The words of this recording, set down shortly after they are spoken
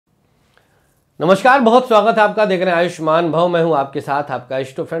नमस्कार, बहुत स्वागत है आपका। देख रहे हैं आयुष्मान भव। मैं हूं आपके साथ आपका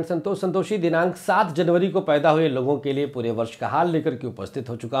AstroFriend संतोषी। दिनांक 7 जनवरी को पैदा हुए लोगों के लिए पूरे वर्ष का हाल लेकर के उपस्थित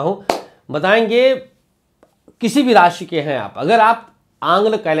हो चुका हूं। बताएंगे किसी भी राशि के हैं आप, अगर आप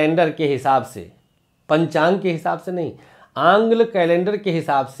आंग्ल कैलेंडर के हिसाब से, पंचांग के हिसाब से नहीं, आंग्ल कैलेंडर के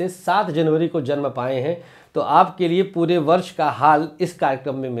हिसाब से 7 जनवरी को जन्म पाए हैं तो आपके लिए पूरे वर्ष का हाल इस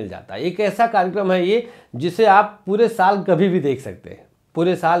कार्यक्रम में मिल जाता है। एक ऐसा कार्यक्रम है ये जिसे आप पूरे साल कभी भी देख सकते हैं,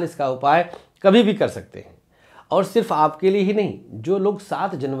 पूरे साल इसका उपाय कभी भी कर सकते हैं। और सिर्फ आपके लिए ही नहीं, जो लोग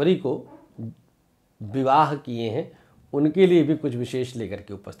 7 जनवरी को विवाह किए हैं उनके लिए भी कुछ विशेष लेकर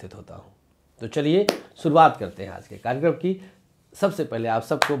के उपस्थित होता हूं। तो चलिए शुरुआत करते हैं आज के कार्यक्रम की। सबसे पहले आप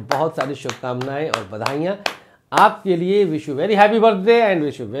सबको बहुत सारी शुभकामनाएं और बधाइयां आपके लिए। Wish you very happy birthday and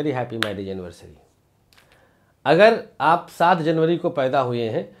wish you very happy marriage anniversary. अगर आप 7 जनवरी को पैदा हुए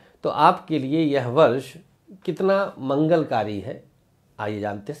हैं तो आपके लिए यह वर्ष कितना मंगलकारी है, आइए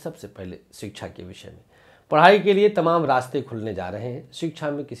जानते हैं। सबसे पहले शिक्षा के विषय में, पढ़ाई के लिए तमाम रास्ते खुलने जा रहे हैं। शिक्षा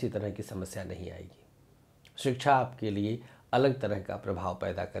में किसी तरह की समस्या नहीं आएगी। शिक्षा आपके लिए अलग तरह का प्रभाव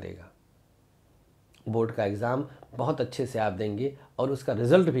पैदा करेगा। बोर्ड का एग्ज़ाम बहुत अच्छे से आप देंगे और उसका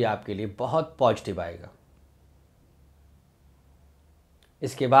रिजल्ट भी आपके लिए बहुत पॉजिटिव आएगा।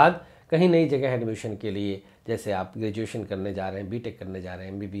 इसके बाद कहीं नई जगह एडमिशन के लिए, जैसे आप ग्रेजुएशन करने जा रहे हैं, बीटेक करने जा रहे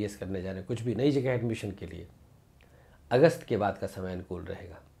हैं, MBBS करने जा रहे हैं, कुछ भी नई जगह एडमिशन के लिए अगस्त के बाद का समय अनुकूल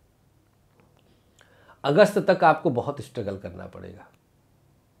रहेगा। अगस्त तक आपको बहुत स्ट्रगल करना पड़ेगा,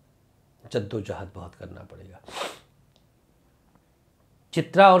 जद्दोजहद बहुत करना पड़ेगा।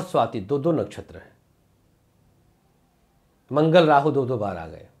 चित्रा और स्वाति दो नक्षत्र हैं। मंगल राहु दो बार आ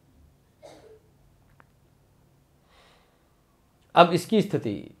गए। अब इसकी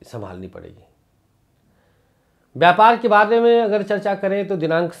स्थिति संभालनी पड़ेगी। व्यापार के बारे में अगर चर्चा करें तो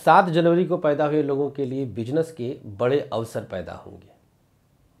दिनांक 7 जनवरी को पैदा हुए लोगों के लिए बिजनेस के बड़े अवसर पैदा होंगे।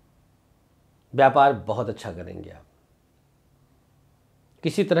 व्यापार बहुत अच्छा करेंगे आप।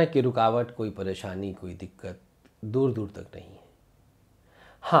 किसी तरह की रुकावट, कोई परेशानी, कोई दिक्कत दूर दूर तक नहीं है।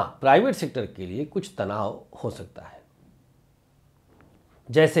 हाँ, प्राइवेट सेक्टर के लिए कुछ तनाव हो सकता है।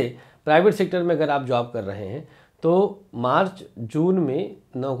 जैसे प्राइवेट सेक्टर में अगर आप जॉब कर रहे हैं तो मार्च जून में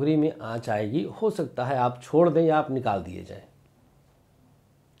नौकरी में आंच आएगी। हो सकता है आप छोड़ दें या आप निकाल दिए जाएं,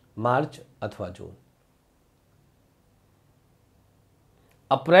 मार्च अथवा जून।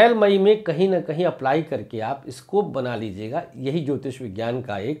 अप्रैल मई में कहीं ना कहीं अप्लाई करके आप स्कोप बना लीजिएगा। यही ज्योतिष विज्ञान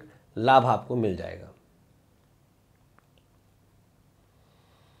का एक लाभ आपको मिल जाएगा।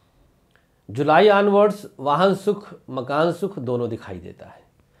 जुलाई ऑनवर्ड्स वाहन सुख, मकान सुख दोनों दिखाई देता है।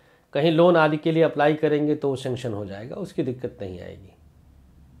 कहीं लोन आदि के लिए अप्लाई करेंगे तो सैंक्शन हो जाएगा, उसकी दिक्कत नहीं आएगी।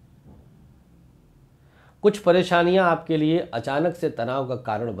 कुछ परेशानियां आपके लिए अचानक से तनाव का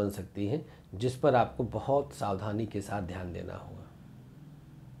कारण बन सकती हैं, जिस पर आपको बहुत सावधानी के साथ ध्यान देना होगा।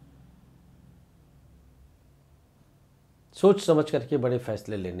 सोच समझ करके बड़े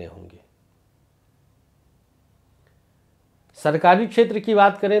फैसले लेने होंगे। सरकारी क्षेत्र की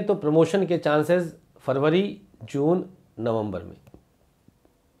बात करें तो प्रमोशन के चांसेस फरवरी जून नवंबर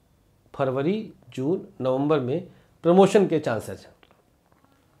में प्रमोशन के चांसेस हैं।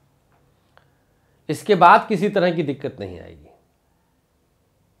 इसके बाद किसी तरह की दिक्कत नहीं आएगी।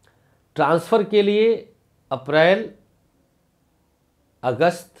 ट्रांसफर के लिए अप्रैल,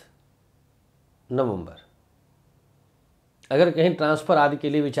 अगस्त, नवंबर, अगर कहीं ट्रांसफर आदि के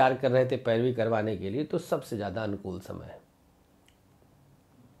लिए विचार कर रहे थे, पैरवी करवाने के लिए, तो सबसे ज्यादा अनुकूल समय है।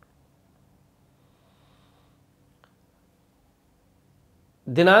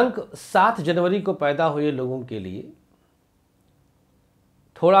 दिनांक 7 जनवरी को पैदा हुए लोगों के लिए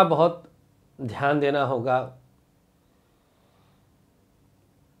थोड़ा बहुत ध्यान देना होगा,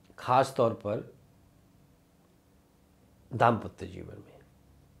 खास तौर पर दाम्पत्य जीवन में।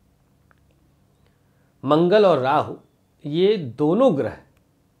 मंगल और राहु ये दोनों ग्रह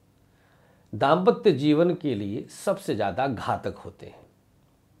दाम्पत्य जीवन के लिए सबसे ज्यादा घातक होते हैं।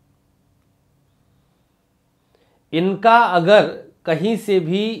 इनका अगर कहीं से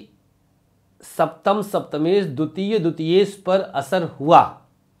भी सप्तम, सप्तमेश, द्वितीय, द्वितीयेश पर असर हुआ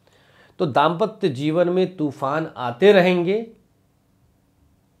तो दाम्पत्य जीवन में तूफान आते रहेंगे,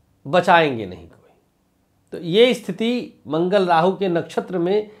 बचाएंगे नहीं कोई। तो ये स्थिति मंगल राहु के नक्षत्र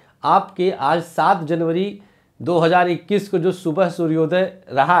में आपके आज 7 जनवरी 2021 को जो सुबह सूर्योदय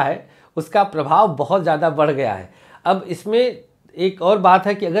रहा है उसका प्रभाव बहुत ज़्यादा बढ़ गया है। अब इसमें एक और बात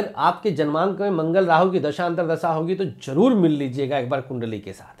है कि अगर आपके जन्मांक में मंगल राहु की दशा अंतर्दशा होगी तो जरूर मिल लीजिएगा एक बार कुंडली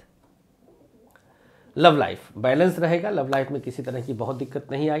के साथ। लव लाइफ बैलेंस रहेगा। लव लाइफ में किसी तरह की बहुत दिक्कत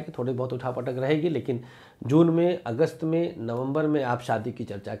नहीं आएगी, थोड़ी बहुत उठापटक रहेगी, लेकिन जून में, अगस्त में, नवंबर में आप शादी की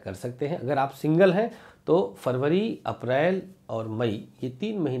चर्चा कर सकते हैं। अगर आप सिंगल हैं तो फरवरी, अप्रैल और मई, ये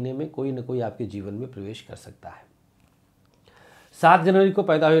 3 महीने में कोई न कोई आपके जीवन में प्रवेश कर सकता है। 7 जनवरी को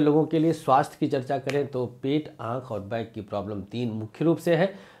पैदा हुए लोगों के लिए स्वास्थ्य की चर्चा करें तो पेट, आंख और बैक की प्रॉब्लम 3 मुख्य रूप से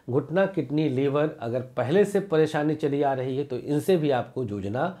है। घुटना, किडनी, लीवर अगर पहले से परेशानी चली आ रही है तो इनसे भी आपको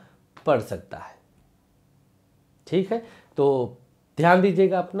जूझना पड़ सकता है। ठीक है, तो ध्यान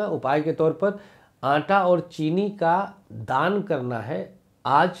दीजिएगा अपना उपाय के तौर पर आटा और चीनी का दान करना है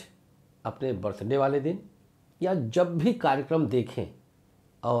आज अपने बर्थडे वाले दिन, या जब भी कार्यक्रम देखें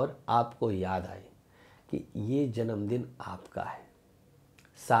और आपको याद आए कि ये जन्मदिन आपका है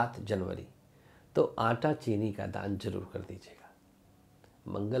 7 जनवरी, तो आटा चीनी का दान जरूर कर दीजिएगा।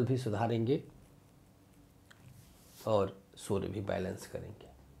 मंगल भी सुधारेंगे और सूर्य भी बैलेंस करेंगे।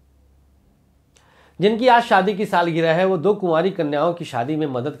 जिनकी आज शादी की सालगिरह है वो 2 कुंवारी कन्याओं की शादी में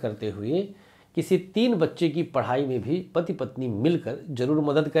मदद करते हुए किसी 3 बच्चे की पढ़ाई में भी पति पत्नी मिलकर जरूर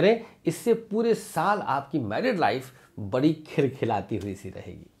मदद करें। इससे पूरे साल आपकी मैरिड लाइफ बड़ी खिलखिलाती हुई सी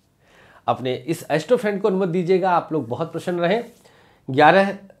रहेगी। अपने इस एस्ट्रो फ्रेंड को अनुमति दीजिएगा, आप लोग बहुत प्रसन्न रहें।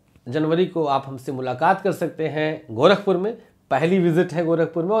 11 जनवरी को आप हमसे मुलाकात कर सकते हैं गोरखपुर में, पहली विजिट है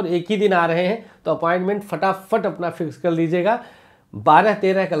गोरखपुर में और एक ही दिन आ रहे हैं तो अपॉइंटमेंट फटाफट अपना फिक्स कर लीजिएगा।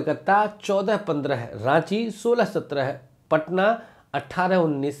 12-13 कलकत्ता, 14-15 रांची, 16-17 पटना,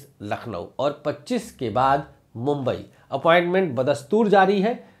 18-19 लखनऊ और 25 के बाद मुंबई। अपॉइंटमेंट बदस्तूर जारी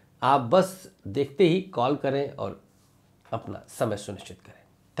है, आप बस देखते ही कॉल करें और अपना समय सुनिश्चित करें।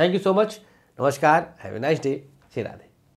 थैंक यू सो मच, नमस्कार, have a nice day, Shri Radhe.